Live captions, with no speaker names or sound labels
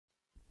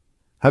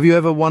Have you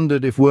ever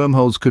wondered if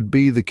wormholes could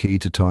be the key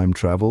to time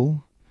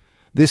travel?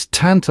 This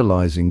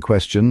tantalizing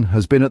question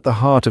has been at the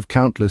heart of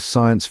countless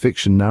science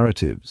fiction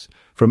narratives,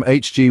 from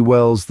H.G.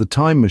 Wells' The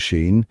Time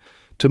Machine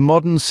to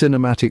modern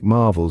cinematic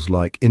marvels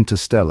like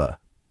Interstellar.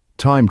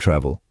 Time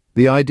travel,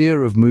 the idea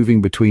of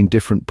moving between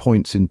different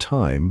points in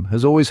time,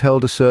 has always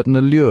held a certain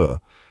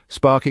allure,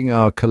 sparking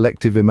our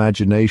collective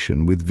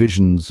imagination with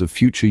visions of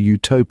future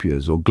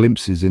utopias or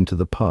glimpses into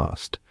the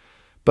past.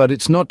 But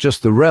it's not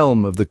just the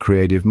realm of the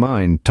creative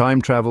mind.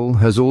 Time travel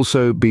has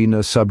also been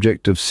a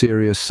subject of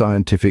serious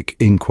scientific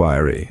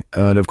inquiry.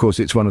 And of course,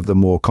 it's one of the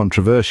more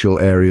controversial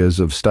areas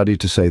of study,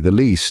 to say the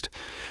least.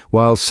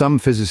 While some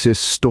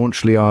physicists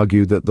staunchly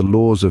argue that the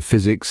laws of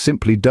physics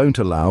simply don't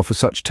allow for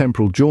such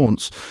temporal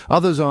jaunts,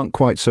 others aren't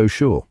quite so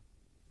sure.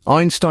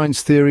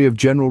 Einstein's theory of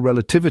general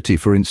relativity,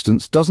 for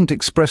instance, doesn't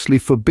expressly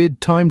forbid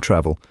time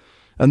travel.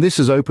 And this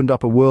has opened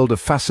up a world of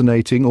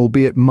fascinating,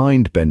 albeit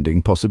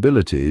mind-bending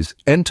possibilities.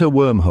 Enter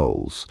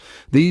wormholes.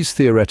 These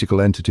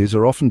theoretical entities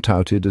are often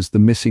touted as the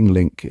missing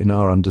link in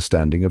our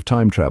understanding of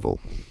time travel.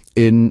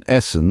 In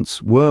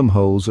essence,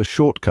 wormholes are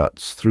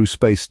shortcuts through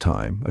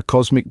space-time, a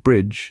cosmic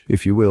bridge,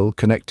 if you will,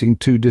 connecting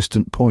two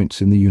distant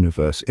points in the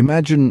universe.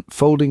 Imagine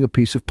folding a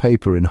piece of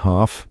paper in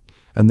half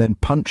and then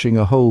punching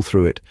a hole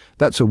through it.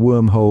 That's a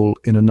wormhole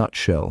in a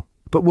nutshell.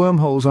 But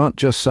wormholes aren't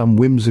just some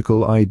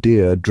whimsical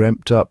idea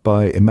dreamt up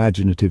by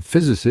imaginative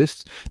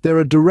physicists. They're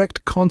a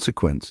direct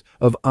consequence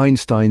of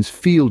Einstein's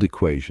field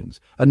equations,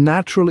 a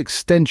natural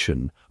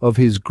extension of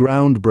his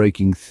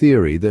groundbreaking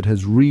theory that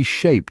has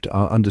reshaped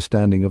our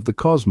understanding of the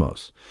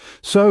cosmos.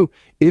 So,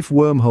 if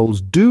wormholes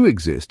do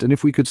exist, and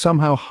if we could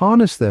somehow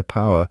harness their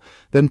power,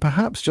 then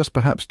perhaps, just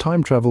perhaps,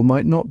 time travel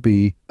might not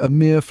be a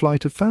mere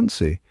flight of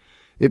fancy.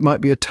 It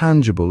might be a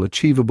tangible,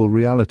 achievable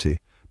reality.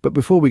 But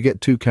before we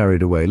get too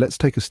carried away, let's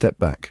take a step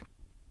back.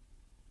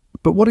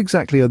 But what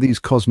exactly are these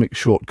cosmic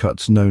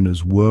shortcuts known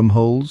as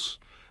wormholes?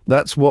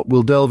 That's what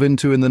we'll delve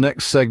into in the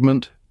next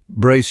segment.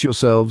 Brace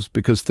yourselves,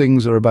 because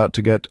things are about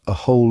to get a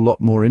whole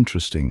lot more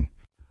interesting.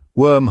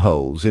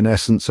 Wormholes, in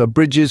essence, are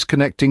bridges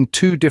connecting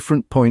two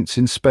different points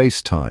in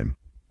space-time.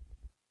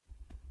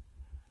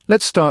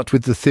 Let's start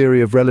with the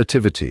theory of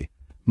relativity,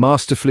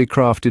 masterfully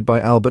crafted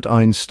by Albert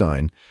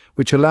Einstein,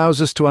 which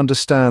allows us to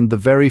understand the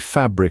very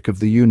fabric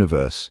of the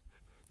universe.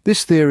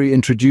 This theory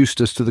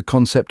introduced us to the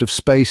concept of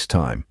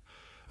space-time,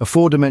 a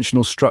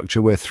four-dimensional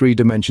structure where three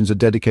dimensions are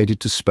dedicated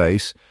to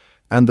space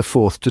and the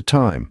fourth to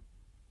time.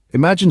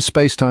 Imagine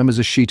space-time as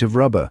a sheet of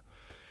rubber.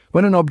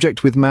 When an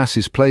object with mass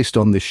is placed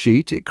on this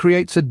sheet, it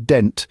creates a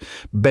dent,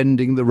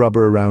 bending the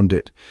rubber around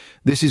it.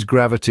 This is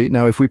gravity.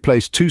 Now, if we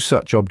place two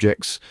such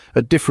objects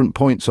at different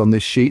points on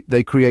this sheet,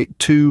 they create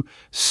two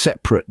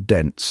separate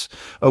dents.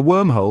 A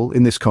wormhole,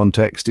 in this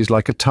context, is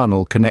like a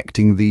tunnel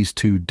connecting these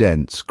two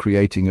dents,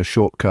 creating a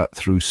shortcut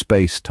through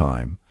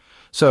space-time.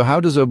 So how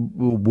does a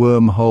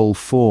wormhole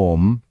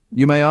form,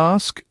 you may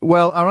ask?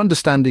 Well, our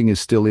understanding is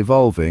still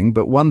evolving,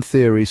 but one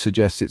theory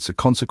suggests it's a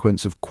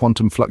consequence of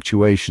quantum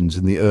fluctuations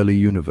in the early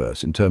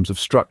universe. In terms of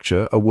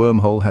structure, a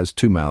wormhole has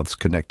two mouths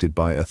connected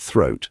by a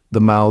throat.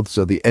 The mouths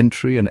are the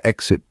entry and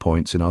exit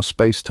points in our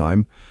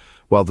space-time,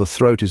 while the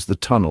throat is the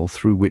tunnel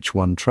through which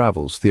one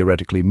travels.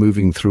 Theoretically,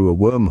 moving through a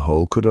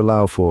wormhole could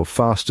allow for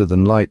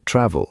faster-than-light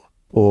travel,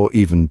 or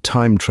even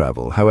time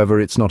travel. However,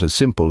 it's not as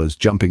simple as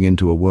jumping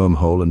into a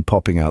wormhole and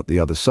popping out the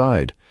other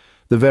side.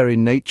 The very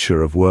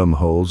nature of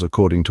wormholes,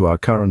 according to our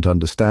current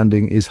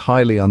understanding, is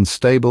highly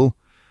unstable.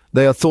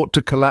 They are thought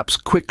to collapse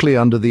quickly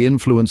under the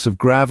influence of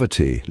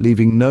gravity,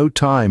 leaving no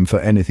time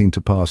for anything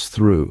to pass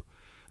through.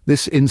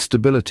 This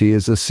instability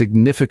is a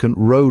significant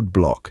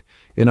roadblock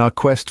in our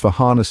quest for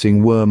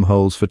harnessing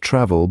wormholes for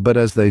travel, but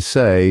as they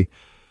say,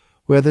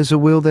 where there's a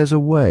will, there's a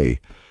way.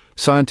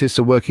 Scientists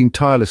are working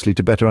tirelessly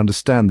to better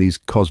understand these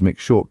cosmic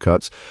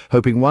shortcuts,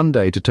 hoping one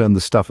day to turn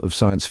the stuff of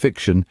science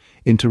fiction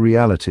into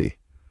reality.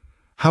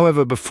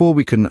 However, before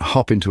we can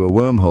hop into a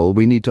wormhole,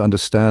 we need to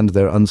understand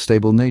their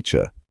unstable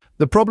nature.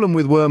 The problem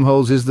with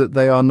wormholes is that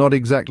they are not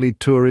exactly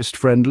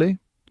tourist-friendly.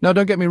 Now,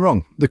 don't get me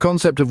wrong, the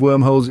concept of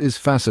wormholes is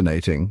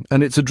fascinating,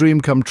 and it's a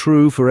dream come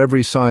true for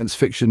every science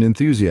fiction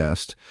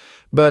enthusiast.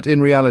 But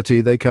in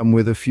reality, they come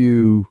with a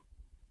few,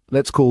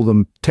 let's call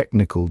them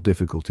technical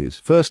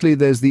difficulties. Firstly,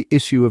 there's the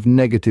issue of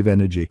negative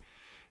energy.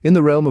 In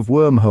the realm of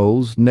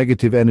wormholes,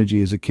 negative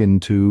energy is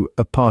akin to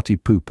a party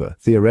pooper.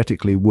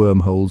 Theoretically,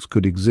 wormholes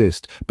could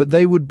exist, but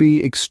they would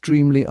be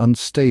extremely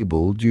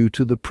unstable due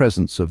to the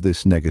presence of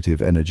this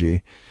negative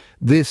energy.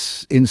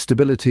 This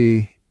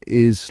instability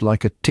is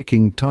like a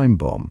ticking time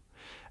bomb,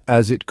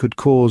 as it could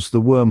cause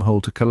the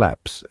wormhole to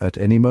collapse at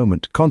any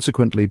moment.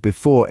 Consequently,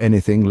 before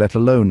anything, let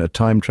alone a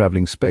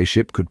time-traveling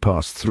spaceship, could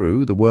pass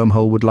through, the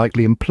wormhole would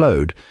likely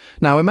implode.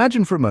 Now,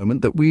 imagine for a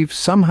moment that we've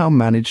somehow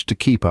managed to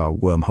keep our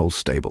wormhole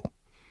stable.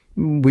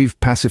 We've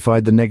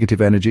pacified the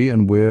negative energy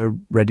and we're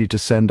ready to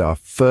send our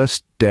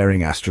first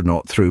daring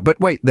astronaut through. But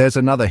wait, there's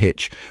another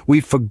hitch.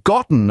 We've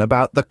forgotten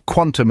about the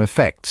quantum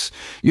effects.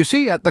 You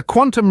see, at the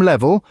quantum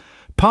level,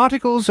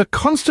 Particles are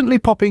constantly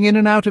popping in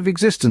and out of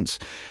existence.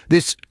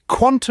 This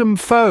quantum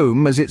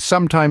foam, as it's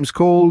sometimes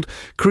called,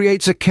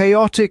 creates a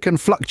chaotic and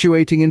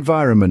fluctuating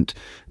environment.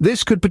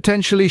 This could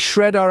potentially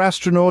shred our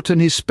astronaut and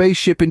his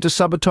spaceship into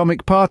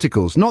subatomic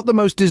particles. Not the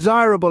most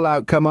desirable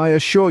outcome, I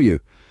assure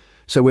you.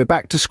 So we're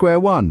back to square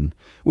one.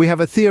 We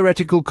have a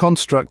theoretical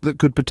construct that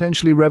could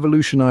potentially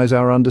revolutionize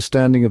our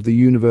understanding of the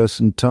universe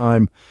and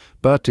time,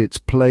 but it's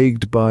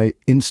plagued by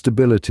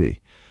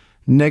instability.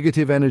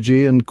 Negative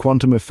energy and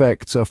quantum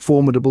effects are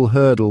formidable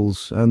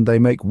hurdles, and they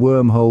make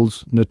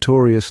wormholes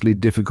notoriously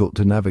difficult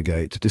to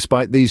navigate.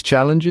 Despite these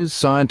challenges,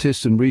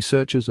 scientists and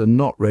researchers are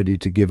not ready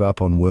to give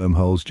up on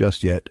wormholes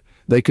just yet.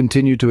 They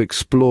continue to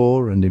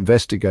explore and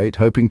investigate,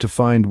 hoping to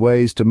find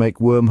ways to make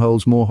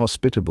wormholes more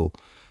hospitable.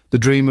 The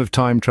dream of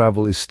time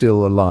travel is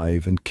still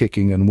alive and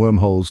kicking, and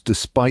wormholes,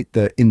 despite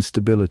their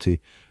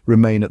instability,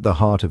 remain at the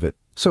heart of it.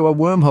 So are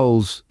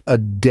wormholes a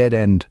dead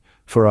end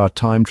for our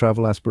time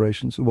travel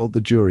aspirations? Well,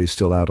 the jury's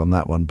still out on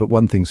that one, but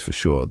one thing's for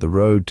sure, the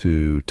road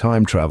to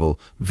time travel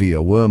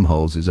via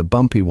wormholes is a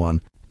bumpy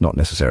one, not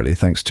necessarily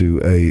thanks to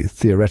a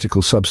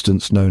theoretical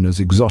substance known as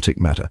exotic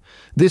matter.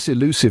 This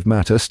elusive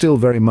matter, still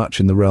very much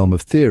in the realm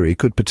of theory,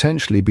 could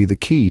potentially be the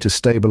key to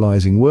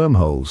stabilizing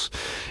wormholes.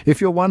 If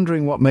you're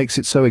wondering what makes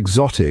it so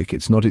exotic,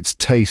 it's not its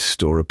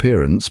taste or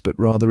appearance, but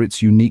rather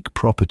its unique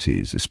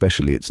properties,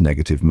 especially its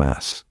negative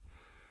mass.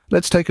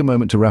 Let's take a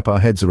moment to wrap our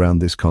heads around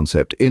this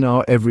concept. In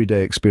our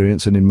everyday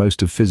experience and in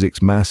most of physics,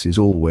 mass is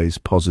always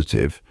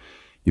positive.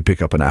 You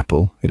pick up an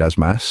apple, it has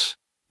mass.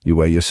 You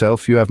weigh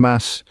yourself, you have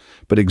mass.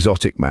 But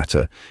exotic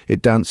matter,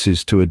 it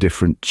dances to a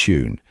different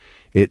tune.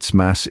 Its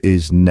mass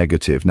is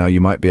negative. Now you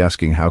might be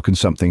asking, how can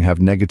something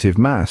have negative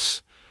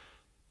mass?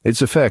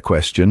 It's a fair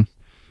question.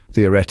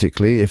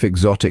 Theoretically, if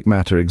exotic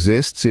matter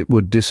exists, it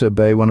would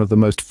disobey one of the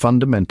most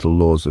fundamental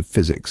laws of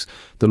physics,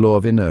 the law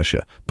of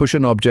inertia. Push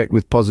an object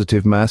with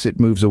positive mass, it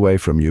moves away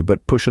from you,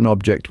 but push an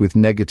object with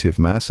negative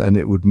mass and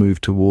it would move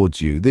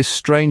towards you. This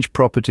strange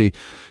property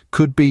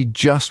could be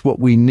just what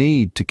we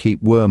need to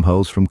keep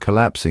wormholes from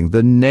collapsing.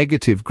 The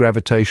negative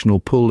gravitational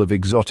pull of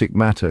exotic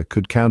matter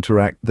could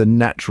counteract the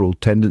natural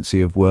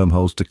tendency of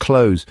wormholes to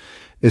close,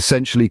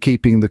 essentially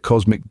keeping the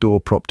cosmic door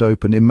propped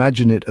open.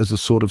 Imagine it as a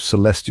sort of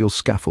celestial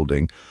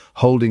scaffolding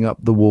holding up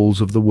the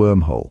walls of the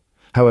wormhole.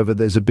 However,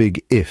 there's a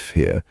big if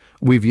here.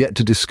 We've yet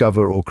to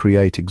discover or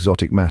create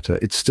exotic matter.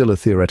 It's still a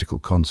theoretical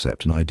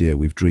concept, an idea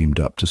we've dreamed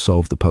up to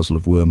solve the puzzle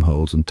of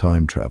wormholes and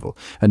time travel.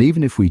 And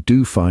even if we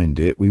do find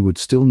it, we would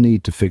still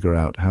need to figure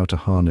out how to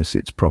harness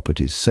its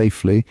properties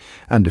safely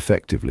and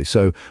effectively.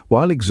 So,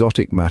 while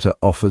exotic matter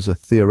offers a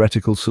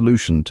theoretical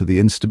solution to the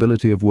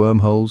instability of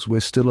wormholes, we're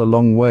still a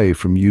long way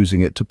from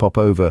using it to pop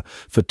over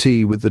for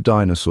tea with the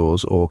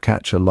dinosaurs or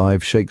catch a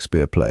live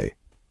Shakespeare play.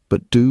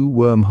 But do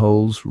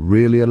wormholes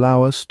really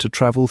allow us to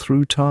travel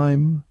through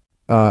time?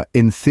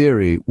 In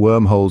theory,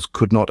 wormholes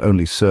could not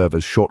only serve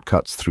as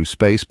shortcuts through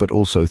space, but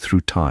also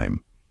through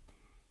time.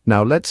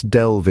 Now let's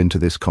delve into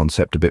this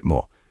concept a bit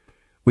more.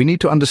 We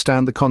need to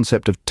understand the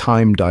concept of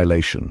time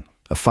dilation,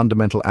 a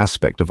fundamental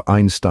aspect of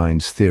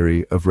Einstein's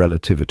theory of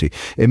relativity.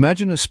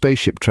 Imagine a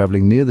spaceship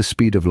traveling near the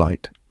speed of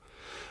light.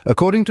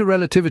 According to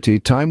relativity,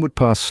 time would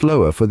pass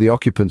slower for the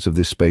occupants of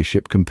this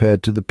spaceship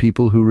compared to the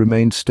people who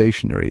remained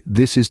stationary.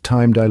 This is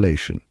time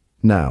dilation.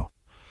 Now,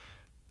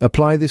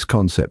 apply this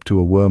concept to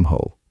a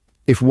wormhole.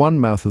 If one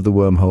mouth of the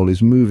wormhole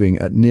is moving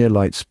at near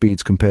light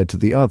speeds compared to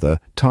the other,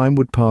 time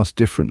would pass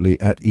differently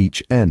at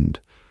each end.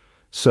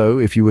 So,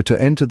 if you were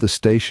to enter the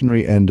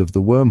stationary end of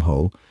the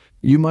wormhole,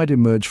 you might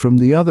emerge from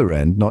the other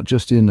end, not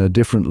just in a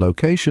different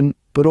location,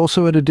 but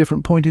also at a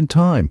different point in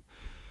time.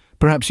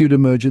 Perhaps you'd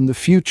emerge in the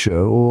future,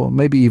 or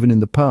maybe even in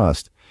the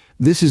past.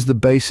 This is the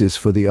basis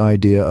for the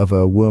idea of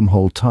a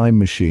wormhole time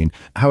machine.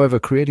 However,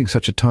 creating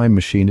such a time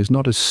machine is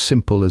not as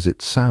simple as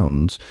it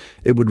sounds.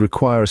 It would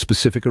require a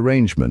specific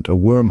arrangement, a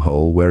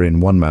wormhole wherein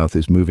one mouth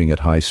is moving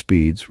at high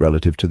speeds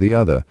relative to the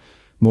other.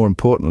 More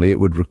importantly, it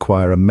would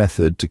require a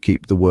method to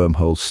keep the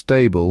wormhole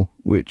stable,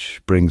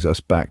 which brings us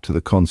back to the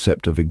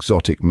concept of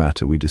exotic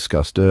matter we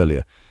discussed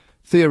earlier.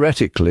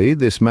 Theoretically,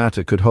 this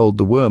matter could hold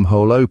the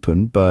wormhole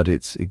open, but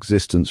its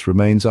existence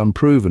remains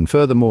unproven.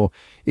 Furthermore,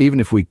 even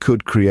if we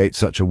could create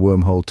such a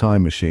wormhole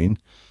time machine,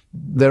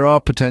 there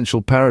are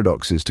potential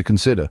paradoxes to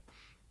consider.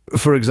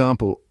 For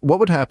example, what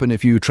would happen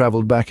if you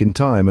traveled back in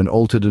time and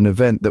altered an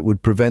event that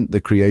would prevent the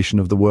creation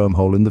of the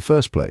wormhole in the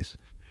first place?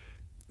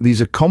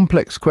 These are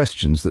complex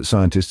questions that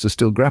scientists are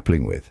still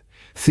grappling with.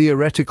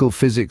 Theoretical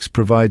physics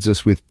provides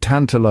us with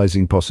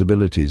tantalizing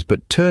possibilities,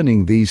 but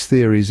turning these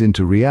theories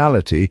into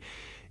reality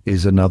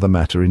is another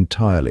matter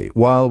entirely.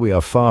 While we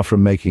are far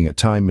from making a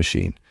time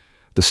machine,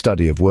 the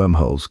study of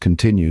wormholes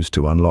continues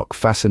to unlock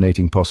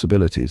fascinating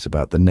possibilities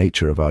about the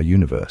nature of our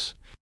universe.